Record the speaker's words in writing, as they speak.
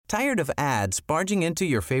Tired of ads barging into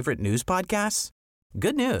your favorite news podcasts?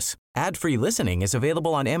 Good news. Ad-free listening is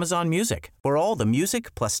available on Amazon Music for all the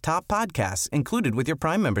music plus top podcasts included with your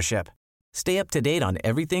Prime membership. Stay up to date on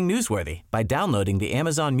everything newsworthy by downloading the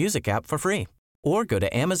Amazon Music app for free or go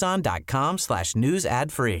to amazon.com/news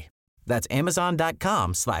ad free. That's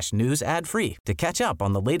amazon.com/news ad free to catch up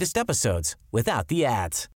on the latest episodes without the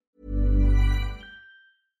ads.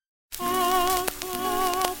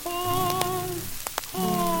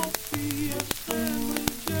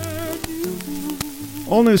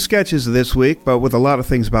 All new sketches this week, but with a lot of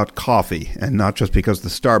things about coffee, and not just because the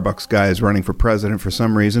Starbucks guy is running for president for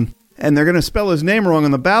some reason. And they're going to spell his name wrong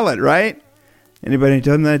on the ballot, right? Anybody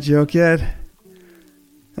done that joke yet?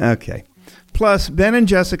 Okay. Plus, Ben and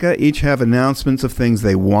Jessica each have announcements of things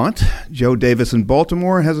they want. Joe Davis in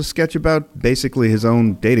Baltimore has a sketch about basically his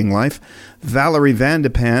own dating life. Valerie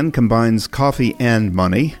Vandepan combines coffee and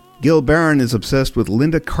money. Gil Barron is obsessed with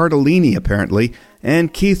Linda Cardellini, apparently.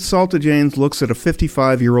 And Keith Saltajanes looks at a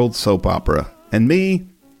 55-year-old soap opera. And me,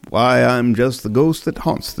 why, I'm just the ghost that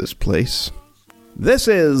haunts this place. This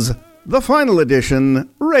is the Final Edition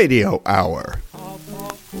Radio Hour.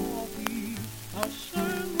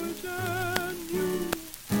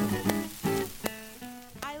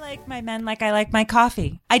 I like my men like I like my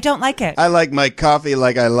coffee. I don't like it. I like my coffee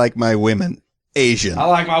like I like my women. Asian. I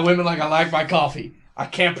like my women like I like my coffee. I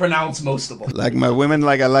can't pronounce most of them. Like my women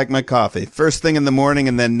like I like my coffee. First thing in the morning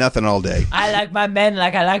and then nothing all day. I like my men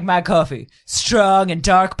like I like my coffee. Strong and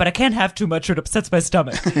dark, but I can't have too much or it upsets my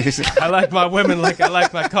stomach. I like my women like I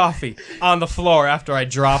like my coffee. On the floor after I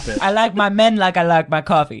drop it. I like my men like I like my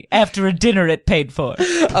coffee. After a dinner it paid for.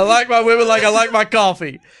 I like my women like I like my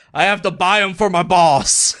coffee. I have to buy them for my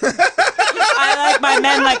boss. I like my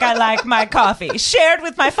men like I like my coffee. Shared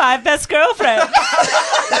with my 5 best girlfriends.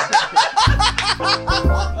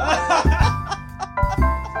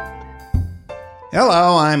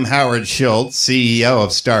 Hello, I'm Howard Schultz, CEO of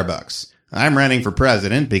Starbucks. I'm running for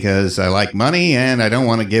president because I like money and I don't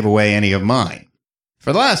want to give away any of mine.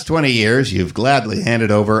 For the last 20 years, you've gladly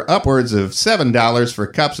handed over upwards of $7 for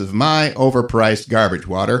cups of my overpriced garbage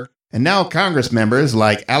water, and now Congress members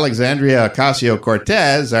like Alexandria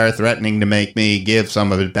Ocasio-Cortez are threatening to make me give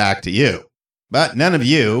some of it back to you. But none of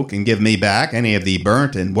you can give me back any of the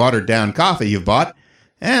burnt and watered-down coffee you've bought,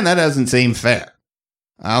 and that doesn't seem fair.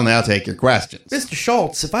 I'll now take your questions. Mr.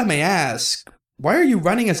 Schultz, if I may ask, why are you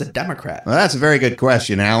running as a Democrat? Well, that's a very good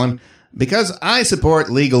question, Alan. Because I support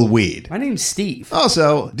legal weed. My name's Steve.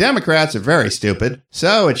 Also, Democrats are very stupid,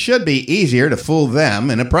 so it should be easier to fool them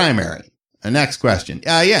in a primary. Next question.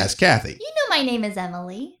 Yes, Kathy. You know my name is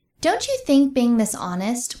Emily. Don't you think being this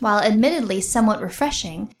honest, while admittedly somewhat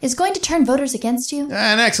refreshing, is going to turn voters against you?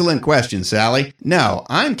 An excellent question, Sally. No,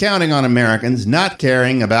 I'm counting on Americans not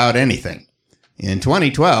caring about anything. In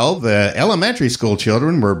 2012, elementary school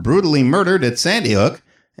children were brutally murdered at Sandy Hook,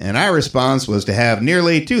 and our response was to have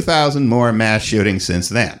nearly 2,000 more mass shootings since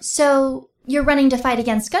then. So, you're running to fight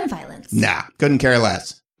against gun violence? Nah, couldn't care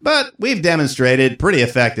less. But we've demonstrated pretty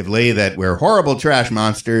effectively that we're horrible trash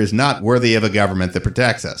monsters not worthy of a government that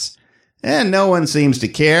protects us. And no one seems to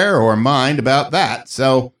care or mind about that,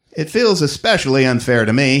 so it feels especially unfair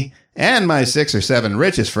to me and my 6 or 7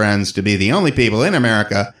 richest friends to be the only people in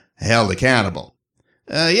America held accountable.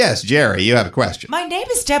 Yes, Jerry, you have a question. My name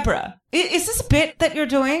is Deborah. Is this a bit that you're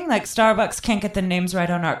doing? Like Starbucks can't get the names right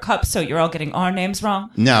on our cups, so you're all getting our names wrong?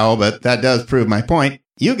 No, but that does prove my point.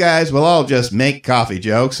 You guys will all just make coffee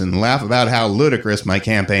jokes and laugh about how ludicrous my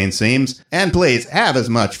campaign seems. And please, have as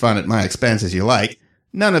much fun at my expense as you like.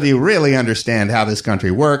 None of you really understand how this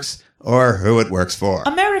country works or who it works for.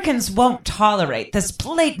 Americans won't tolerate this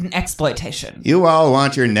blatant exploitation. You all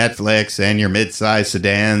want your Netflix and your mid-sized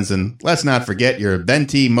sedans, and let's not forget your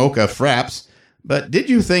venti mocha fraps. But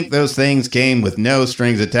did you think those things came with no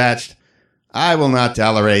strings attached? I will not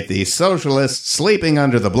tolerate the socialists sleeping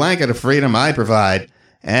under the blanket of freedom I provide,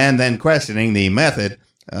 and then questioning the method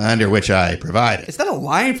under which I provide it. Is that a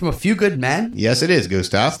line from A Few Good Men? Yes, it is,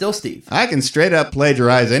 Gustav. Still Steve. I can straight up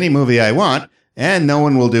plagiarize any movie I want, and no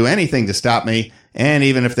one will do anything to stop me. And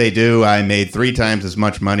even if they do, I made 3 times as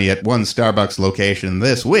much money at one Starbucks location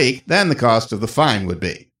this week than the cost of the fine would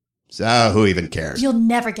be. So who even cares? You'll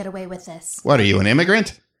never get away with this. What, are you an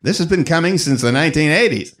immigrant? This has been coming since the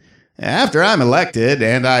 1980s. After I'm elected,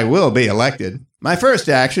 and I will be elected, my first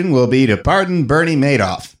action will be to pardon Bernie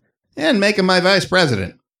Madoff and make him my vice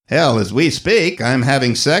president. Hell, as we speak, I'm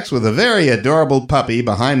having sex with a very adorable puppy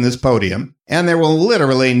behind this podium, and there will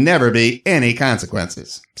literally never be any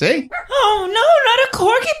consequences. See? Oh, no, not a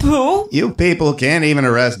corgi poo. You people can't even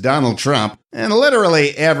arrest Donald Trump, and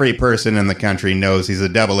literally every person in the country knows he's a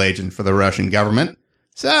double agent for the Russian government.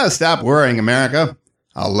 So stop worrying, America.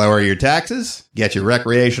 I'll lower your taxes, get you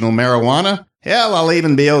recreational marijuana. Hell, I'll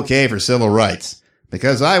even be okay for civil rights.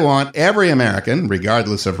 Because I want every American,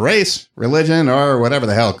 regardless of race, religion, or whatever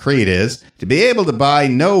the hell creed is, to be able to buy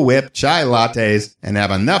no-whip chai lattes and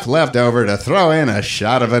have enough left over to throw in a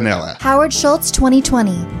shot of vanilla. Howard Schultz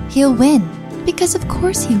 2020. He'll win. Because of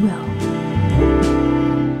course he will.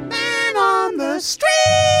 Man on the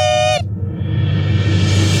street!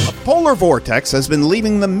 A polar vortex has been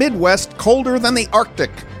leaving the Midwest colder than the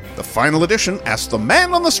Arctic. The final edition asks the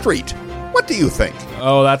man on the street, what do you think?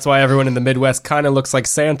 Oh, that's why everyone in the Midwest kind of looks like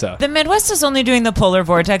Santa. The Midwest is only doing the polar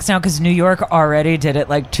vortex now because New York already did it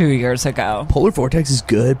like 2 years ago. Polar vortex is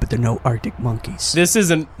good, but they're no Arctic monkeys. This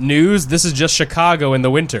isn't news. This is just Chicago in the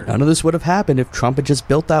winter. None of this would have happened if Trump had just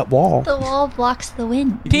built that wall. The wall blocks the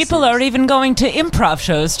wind. People are even going to improv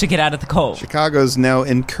shows to get out of the cold. Chicago's now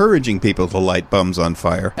encouraging people to light bums on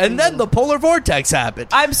fire. And then the polar vortex happened.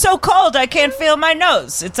 I'm so cold I can't feel my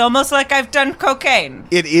nose. It's almost like I've done cocaine.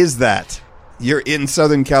 It is that. You're in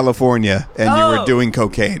Southern California, and you were doing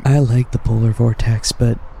cocaine. I like the polar vortex,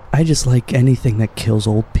 but I just like anything that kills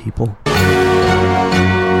old people.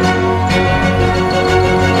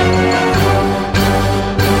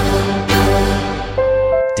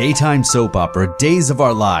 Daytime soap opera Days of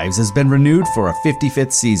Our Lives has been renewed for a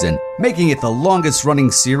 55th season, making it the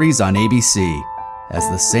longest-running series on ABC. As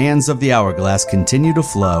the sands of the hourglass continue to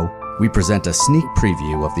flow, we present a sneak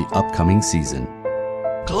preview of the upcoming season.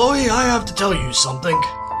 Chloe, I have to tell you something.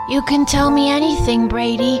 You can tell me anything,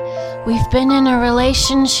 Brady. We've been in a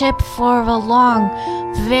relationship for a long,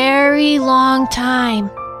 very long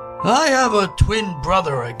time. I have a twin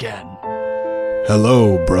brother again.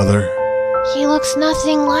 Hello, brother. He looks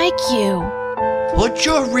nothing like you. Put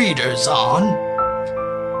your readers on.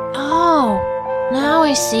 Oh, now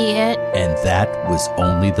I see it. And that was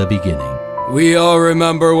only the beginning. We all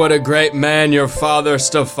remember what a great man your father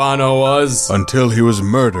Stefano was. Until he was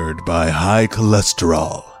murdered by high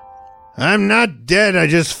cholesterol. I'm not dead, I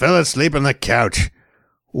just fell asleep on the couch.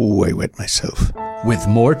 Ooh, I wet myself. With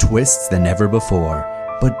more twists than ever before,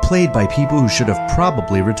 but played by people who should have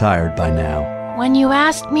probably retired by now. When you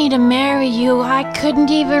asked me to marry you, I couldn't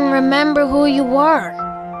even remember who you were.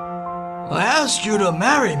 I asked you to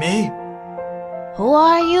marry me. Who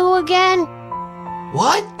are you again?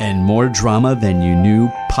 What? And more drama than you knew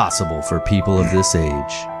possible for people of this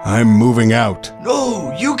age. I'm moving out.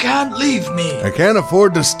 No, you can't leave me. I can't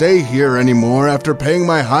afford to stay here anymore after paying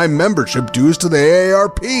my high membership dues to the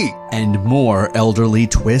AARP. And more elderly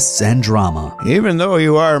twists and drama. Even though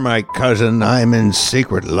you are my cousin, I'm in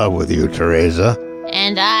secret love with you, Teresa.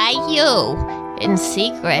 And I you. In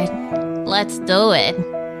secret. Let's do it.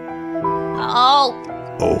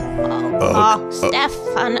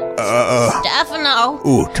 Stefano.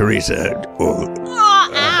 Ooh, Teresa.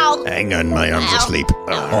 Ow. Hang on, my arm's asleep.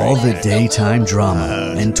 All the daytime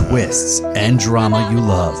drama and twists and drama you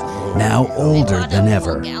love, now older than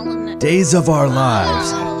ever. Days of Our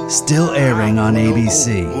Lives, still airing on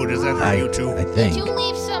ABC. I think.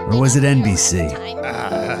 Or was it NBC?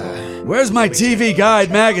 Where's my TV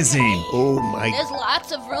Guide magazine? There's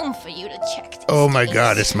lots of room for you to check this. Oh my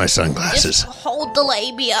God, it's my sunglasses. Just hold the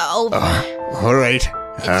labia over. All right.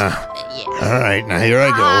 All right, now here I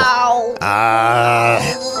go.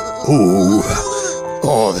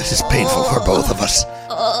 Oh, this is painful for both of us.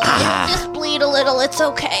 Just bleed a little, it's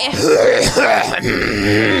okay.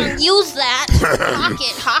 Use that.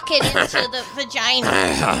 Hock it into the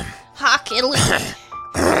vagina. Hock it.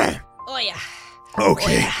 Oh yeah.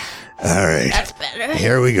 Okay. All right. That's better.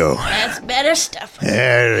 Here we go. That's better stuff.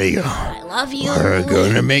 There we go. I love you. We're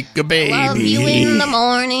gonna make a baby. I love you in the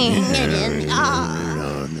morning.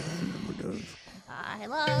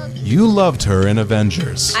 You loved her in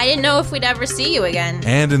Avengers. I didn't know if we'd ever see you again.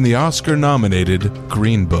 And in the Oscar-nominated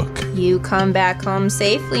Green Book. You come back home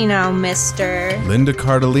safely now, mister. Linda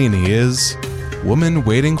Cardellini is woman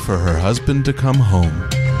waiting for her husband to come home.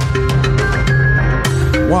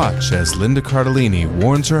 Watch as Linda Cardellini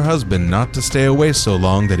warns her husband not to stay away so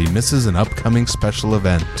long that he misses an upcoming special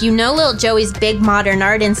event. You know little Joey's big modern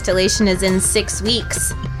art installation is in 6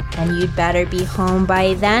 weeks. And you'd better be home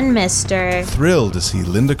by then, mister. Thrilled to see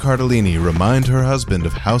Linda Cardellini remind her husband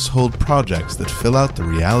of household projects that fill out the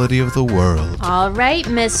reality of the world. All right,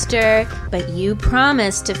 mister. But you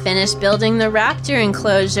promised to finish building the raptor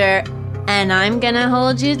enclosure. And I'm gonna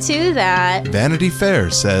hold you to that. Vanity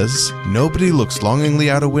Fair says, nobody looks longingly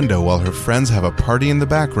out a window while her friends have a party in the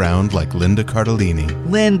background like Linda Cardellini.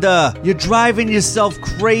 Linda, you're driving yourself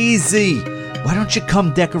crazy. Why don't you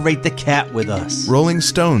come decorate the cat with us? Rolling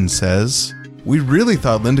Stone says, we really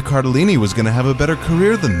thought Linda Cardellini was going to have a better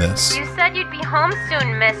career than this. You said you'd be home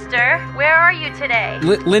soon, mister. Where are you today?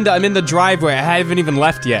 Linda, I'm in the driveway. I haven't even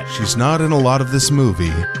left yet. She's not in a lot of this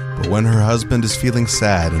movie, but when her husband is feeling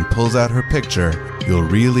sad and pulls out her picture, you'll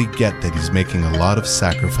really get that he's making a lot of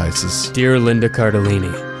sacrifices. Dear Linda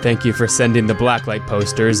Cardellini, thank you for sending the blacklight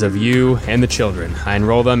posters of you and the children. I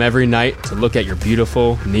enroll them every night to look at your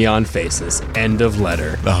beautiful neon faces. End of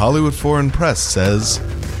letter. The Hollywood Foreign Press says,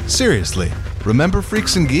 seriously, remember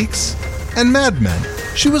Freaks and Geeks? And Mad Men?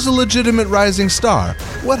 She was a legitimate rising star.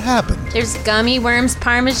 What happened? There's gummy worms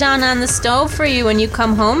parmesan on the stove for you when you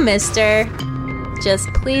come home, mister. Just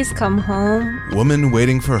please come home. Woman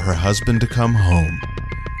waiting for her husband to come home.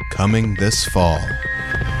 Coming this fall.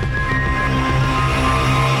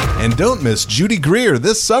 And don't miss Judy Greer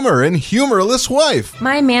this summer in Humorless Wife.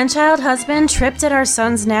 My man-child husband tripped at our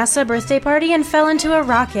son's NASA birthday party and fell into a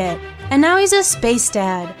rocket. And now he's a space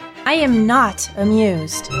dad. I am not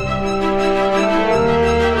amused.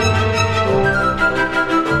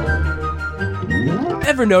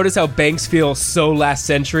 Ever notice how banks feel so last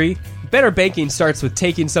century? Better banking starts with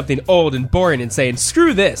taking something old and boring and saying,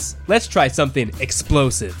 screw this, let's try something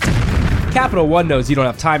explosive. Capital One knows you don't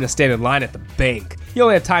have time to stand in line at the bank. You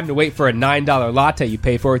only have time to wait for a $9 latte you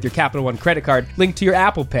pay for with your Capital One credit card linked to your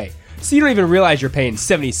Apple Pay. So you don't even realize you're paying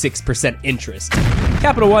 76% interest.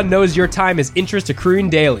 Capital One knows your time is interest accruing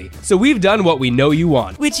daily, so we've done what we know you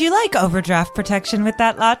want. Would you like overdraft protection with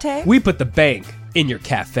that latte? We put the bank in your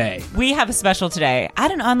cafe. We have a special today. Add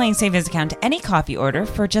an online savings account to any coffee order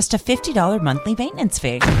for just a $50 monthly maintenance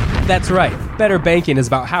fee. That's right. Better banking is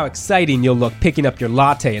about how exciting you'll look picking up your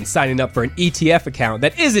latte and signing up for an ETF account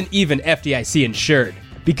that isn't even FDIC insured.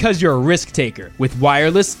 Because you're a risk taker with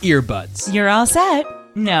wireless earbuds. You're all set.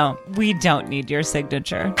 No, we don't need your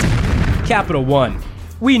signature. Capital One.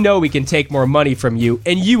 We know we can take more money from you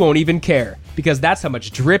and you won't even care. Because that's how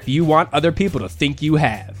much drip you want other people to think you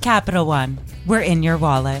have. Capital One. We're in your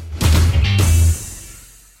wallet.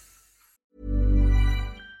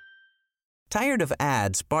 Tired of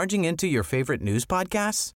ads barging into your favorite news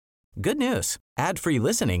podcasts? Good news. Ad-free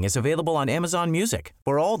listening is available on Amazon Music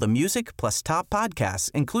for all the music plus top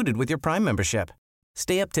podcasts included with your Prime membership.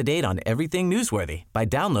 Stay up to date on everything newsworthy by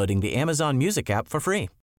downloading the Amazon Music app for free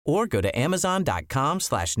or go to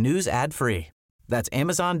amazon.com/news ad free. That's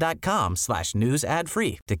amazon.com/news ad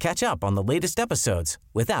free to catch up on the latest episodes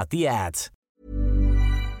without the ads.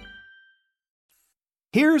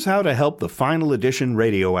 Here's how to help the Final Edition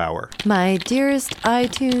Radio Hour. My dearest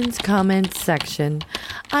iTunes comments section,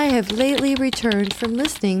 I have lately returned from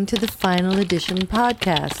listening to the Final Edition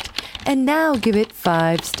podcast and now give it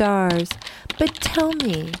 5 stars. But tell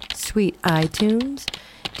me, sweet iTunes,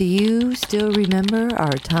 do you still remember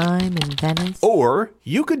our time in Venice? Or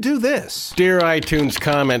you could do this. Dear iTunes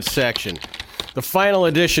comments section, the Final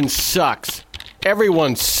Edition sucks.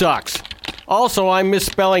 Everyone sucks. Also, I'm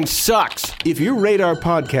misspelling sucks. If you rate our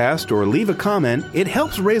podcast or leave a comment, it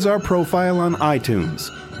helps raise our profile on iTunes.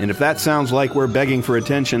 And if that sounds like we're begging for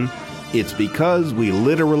attention, it's because we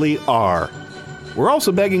literally are. We're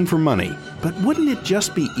also begging for money, but wouldn't it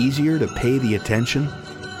just be easier to pay the attention?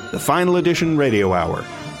 The Final Edition Radio Hour.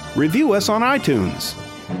 Review us on iTunes.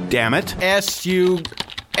 Damn it. SUXS.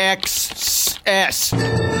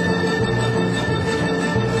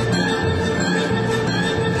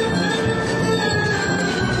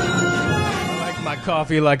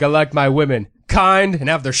 Coffee like I like my women, kind and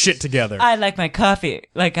have their shit together. I like my coffee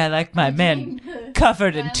like I like my men,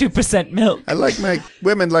 covered in 2% milk. I like my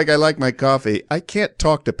women like I like my coffee. I can't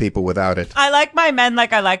talk to people without it. I like my men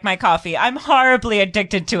like I like my coffee. I'm horribly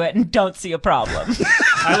addicted to it and don't see a problem.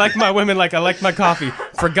 I like my women like I like my coffee,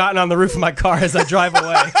 forgotten on the roof of my car as I drive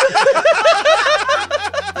away.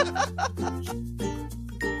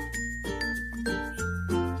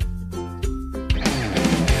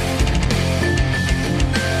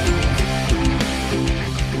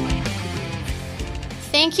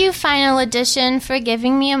 Thank you, Final Edition, for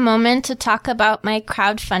giving me a moment to talk about my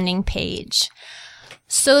crowdfunding page.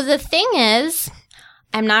 So the thing is,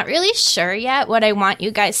 I'm not really sure yet what I want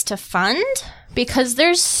you guys to fund because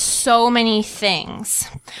there's so many things.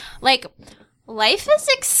 Like, life is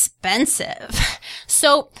expensive.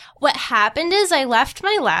 So what happened is I left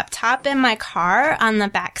my laptop in my car on the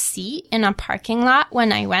back seat in a parking lot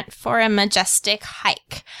when I went for a majestic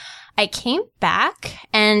hike. I came back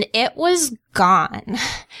and it was gone.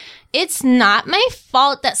 It's not my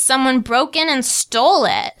fault that someone broke in and stole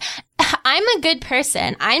it. I'm a good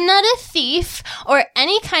person. I'm not a thief or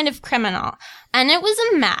any kind of criminal. And it was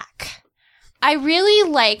a Mac. I really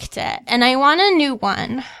liked it and I want a new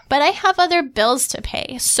one, but I have other bills to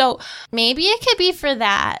pay. So maybe it could be for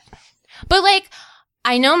that. But like,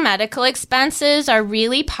 I know medical expenses are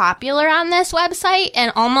really popular on this website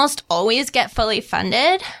and almost always get fully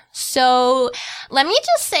funded. So let me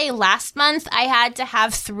just say last month I had to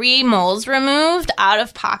have 3 moles removed out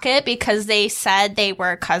of pocket because they said they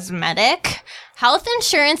were cosmetic. Health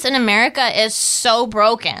insurance in America is so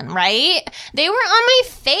broken, right? They were on my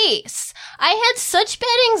face. I had such bad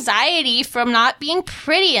anxiety from not being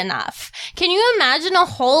pretty enough. Can you imagine a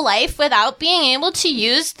whole life without being able to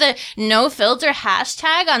use the no filter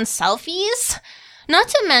hashtag on selfies? Not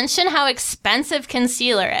to mention how expensive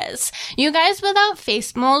concealer is. You guys without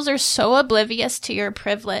face moles are so oblivious to your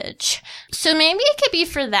privilege. So maybe it could be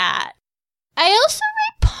for that. I also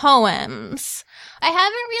write poems. I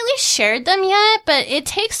haven't really shared them yet, but it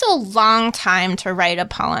takes a long time to write a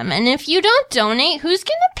poem. And if you don't donate, who's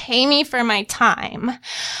going to pay me for my time?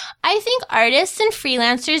 I think artists and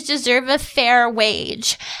freelancers deserve a fair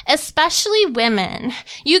wage, especially women.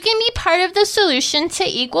 You can be part of the solution to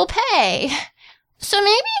equal pay. So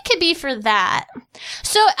maybe it could be for that.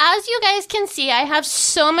 So as you guys can see, I have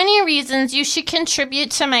so many reasons you should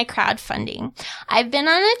contribute to my crowdfunding. I've been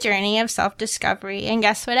on a journey of self-discovery, and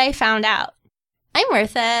guess what I found out? I'm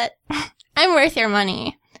worth it. I'm worth your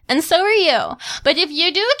money. And so are you. But if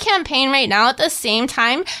you do a campaign right now at the same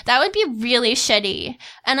time, that would be really shitty.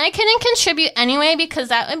 And I couldn't contribute anyway because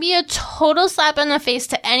that would be a total slap in the face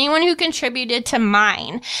to anyone who contributed to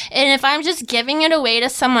mine. And if I'm just giving it away to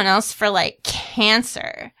someone else for like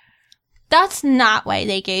cancer, that's not why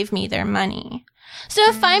they gave me their money.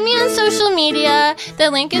 So find me on social media.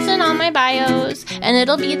 The link is in all my bios, and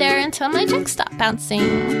it'll be there until my checks stop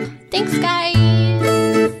bouncing. Thanks, guys.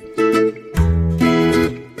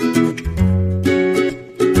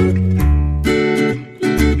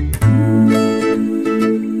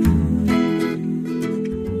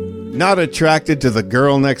 Not attracted to the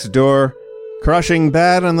girl next door? Crushing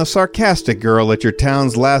bad on the sarcastic girl at your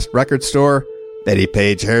town's last record store? Betty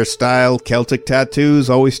Page hairstyle, Celtic tattoos,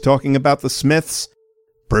 always talking about the Smiths?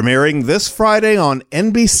 Premiering this Friday on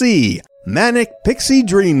NBC, Manic Pixie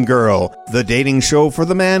Dream Girl, the dating show for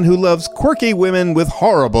the man who loves quirky women with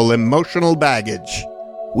horrible emotional baggage.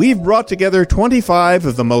 We've brought together 25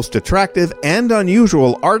 of the most attractive and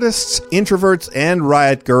unusual artists, introverts, and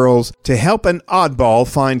riot girls to help an oddball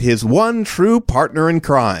find his one true partner in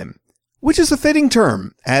crime. Which is a fitting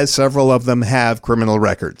term, as several of them have criminal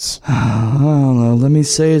records. I don't know, let me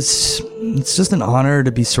say it's just an honor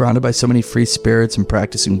to be surrounded by so many free spirits and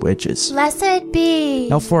practicing witches. Blessed be.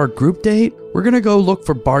 Now for our group date, we're gonna go look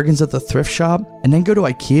for bargains at the thrift shop, and then go to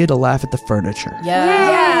IKEA to laugh at the furniture.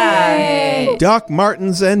 Yay! Doc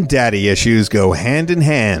Martens and daddy issues go hand in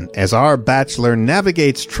hand as our bachelor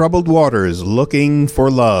navigates troubled waters looking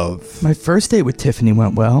for love. My first date with Tiffany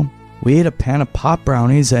went well. We ate a pan of pop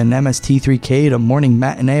brownies and MST3K at a morning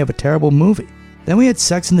matinee of a terrible movie. Then we had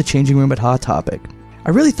sex in the changing room at Hot Topic. I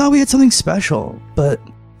really thought we had something special, but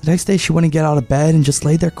the next day she wouldn't get out of bed and just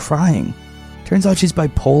laid there crying. Turns out she's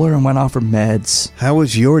bipolar and went off her meds. How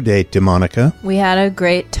was your date, DeMonica? We had a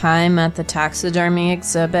great time at the taxidermy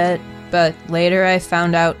exhibit, but later I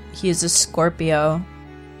found out he's a Scorpio.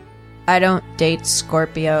 I don't date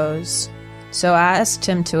Scorpios, so I asked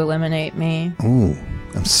him to eliminate me. Ooh.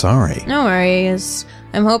 I'm sorry. No worries.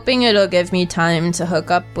 I'm hoping it'll give me time to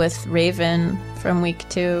hook up with Raven from week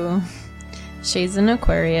 2. She's an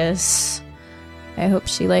Aquarius. I hope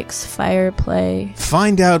she likes fire play.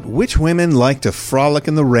 Find out which women like to frolic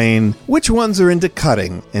in the rain, which ones are into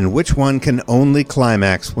cutting, and which one can only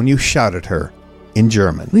climax when you shout at her in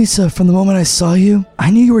German. Lisa, from the moment I saw you,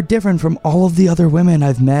 I knew you were different from all of the other women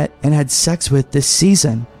I've met and had sex with this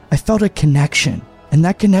season. I felt a connection. And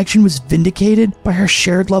that connection was vindicated by our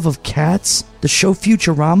shared love of cats, the show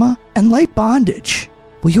Futurama, and light bondage.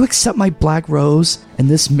 Will you accept my black rose and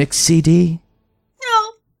this mixed CD?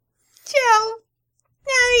 No. Joe.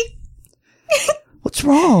 No. What's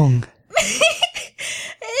wrong?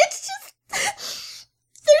 It's just...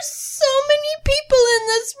 There's so many people in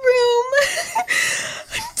this room.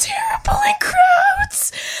 I'm terrible in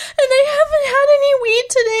crowds. And I haven't had any weed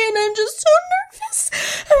today and I'm just so nervous.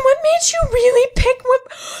 And what made you really pick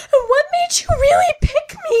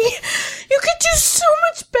me? You could do so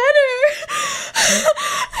much better.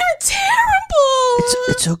 I'm terrible.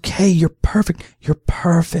 It's okay. You're perfect. You're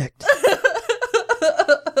perfect.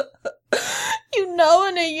 You know,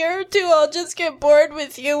 in a year or two, I'll just get bored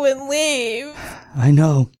with you and leave. I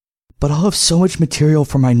know. But I'll have so much material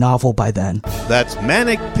for my novel by then. That's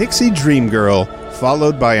Manic Pixie Dream Girl,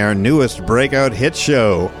 followed by our newest breakout hit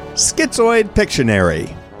show, Schizoid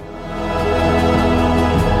Pictionary.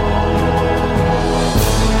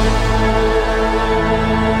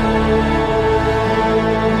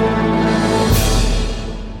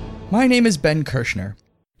 My name is Ben Kirshner.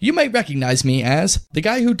 You might recognize me as the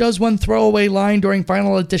guy who does one throwaway line during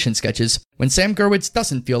Final Edition sketches when Sam Gerwitz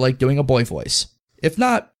doesn't feel like doing a boy voice. If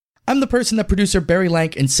not, I'm the person that producer Barry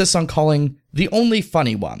Lank insists on calling the only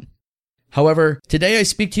funny one. However, today I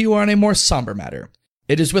speak to you on a more somber matter.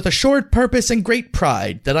 It is with assured purpose and great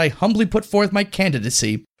pride that I humbly put forth my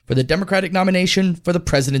candidacy for the Democratic nomination for the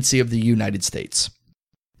presidency of the United States.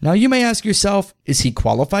 Now you may ask yourself, is he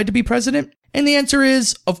qualified to be president? And the answer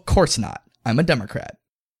is, of course not. I'm a Democrat.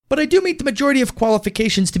 But I do meet the majority of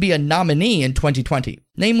qualifications to be a nominee in 2020.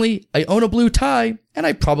 Namely, I own a blue tie, and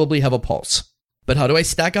I probably have a pulse. But how do I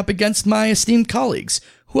stack up against my esteemed colleagues,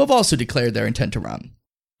 who have also declared their intent to run?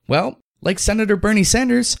 Well, like Senator Bernie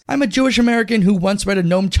Sanders, I'm a Jewish American who once read a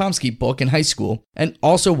Noam Chomsky book in high school, and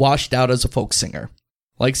also washed out as a folk singer.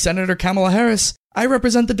 Like Senator Kamala Harris, I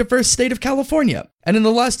represent the diverse state of California, and in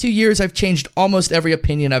the last 2 years I've changed almost every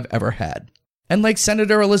opinion I've ever had. And like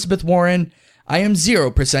Senator Elizabeth Warren, I am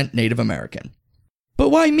 0% Native American. But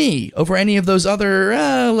why me over any of those other,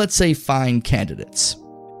 let's say, fine candidates?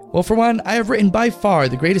 Well, for one, I have written by far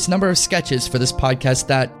the greatest number of sketches for this podcast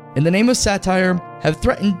that, in the name of satire, have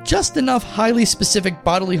threatened just enough highly specific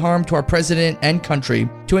bodily harm to our president and country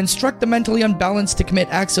to instruct the mentally unbalanced to commit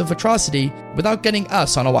acts of atrocity without getting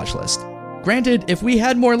us on a watch list. Granted, if we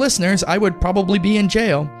had more listeners, I would probably be in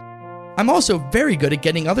jail. I'm also very good at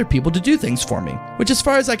getting other people to do things for me, which as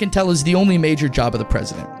far as I can tell is the only major job of the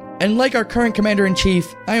president. And like our current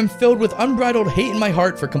commander-in-chief, I am filled with unbridled hate in my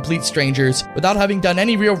heart for complete strangers without having done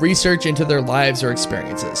any real research into their lives or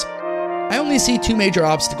experiences. I only see two major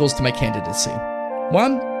obstacles to my candidacy.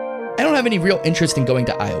 One, I don't have any real interest in going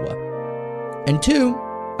to Iowa. And two,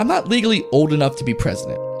 I'm not legally old enough to be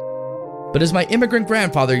president. But as my immigrant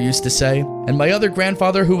grandfather used to say, and my other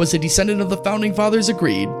grandfather who was a descendant of the founding fathers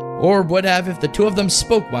agreed, or would have if the two of them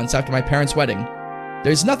spoke once after my parents' wedding,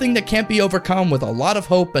 there's nothing that can't be overcome with a lot of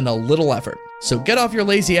hope and a little effort. So get off your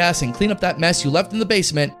lazy ass and clean up that mess you left in the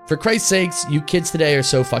basement. For Christ's sakes, you kids today are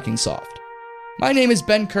so fucking soft. My name is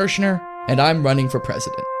Ben Kirshner, and I'm running for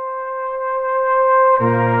president.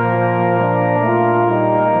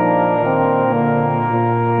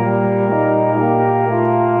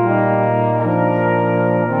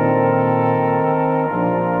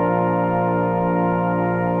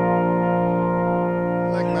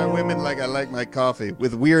 My coffee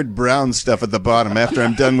with weird brown stuff at the bottom after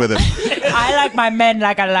I'm done with it. I like my men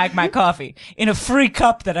like I like my coffee in a free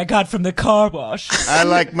cup that I got from the car wash. I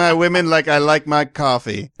like my women like I like my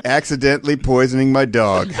coffee, accidentally poisoning my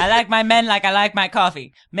dog. I like my men like I like my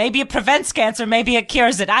coffee. Maybe it prevents cancer, maybe it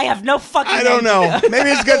cures it. I have no fucking I don't know. Maybe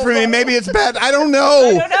it's good for me, maybe it's bad. I don't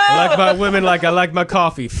know. I like my women like I like my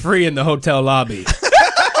coffee, free in the hotel lobby.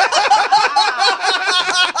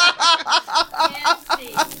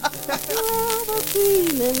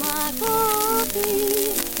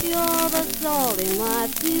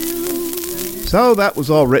 So that was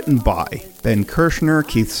all written by Ben Kirshner,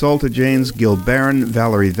 Keith Saltajanes, Gil Barron,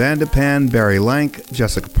 Valerie Vandepan, Barry Lank,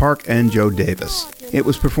 Jessica Park, and Joe Davis. It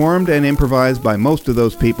was performed and improvised by most of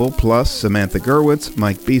those people, plus Samantha Gerwitz,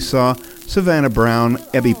 Mike Besaw, Savannah Brown,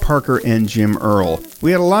 Ebby Parker, and Jim Earl.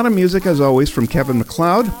 We had a lot of music, as always, from Kevin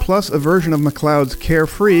MacLeod, plus a version of MacLeod's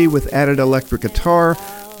Carefree with added electric guitar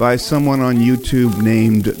by someone on YouTube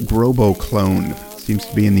named Groboclone. Seems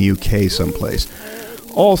to be in the UK someplace.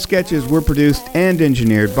 All sketches were produced and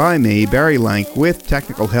engineered by me, Barry Lank, with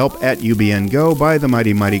technical help at UBN Go by the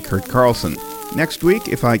mighty Kurt Carlson. Next week,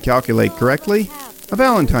 if I calculate correctly, a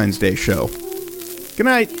Valentine's Day show. Good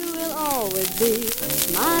night. You will always be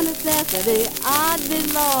my necessity. I'd be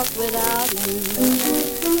lost without you.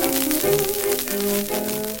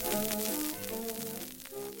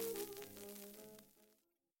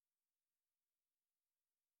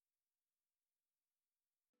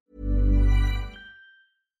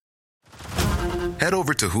 Head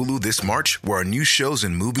over to Hulu this March, where our new shows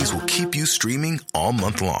and movies will keep you streaming all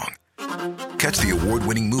month long. Catch the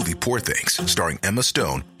award-winning movie Poor Things, starring Emma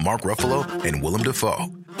Stone, Mark Ruffalo, and Willem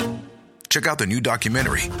Dafoe. Check out the new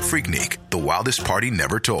documentary, Freaknik, The Wildest Party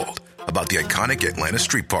Never Told, about the iconic Atlanta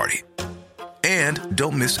Street Party. And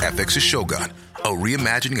don't miss FX's Shogun, a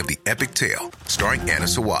reimagining of the epic tale, starring Anna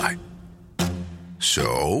Sawai.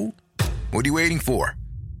 So, what are you waiting for?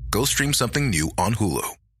 Go stream something new on Hulu.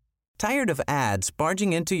 Tired of ads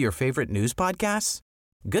barging into your favorite news podcasts?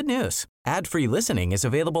 Good news. Ad-free listening is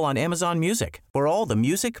available on Amazon Music for all the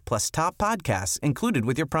music plus top podcasts included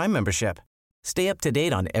with your Prime membership. Stay up to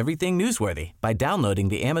date on everything newsworthy by downloading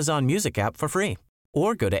the Amazon Music app for free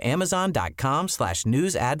or go to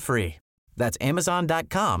amazon.com/news ad free. That's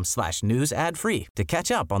amazon.com/news ad free to catch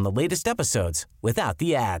up on the latest episodes without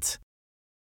the ads.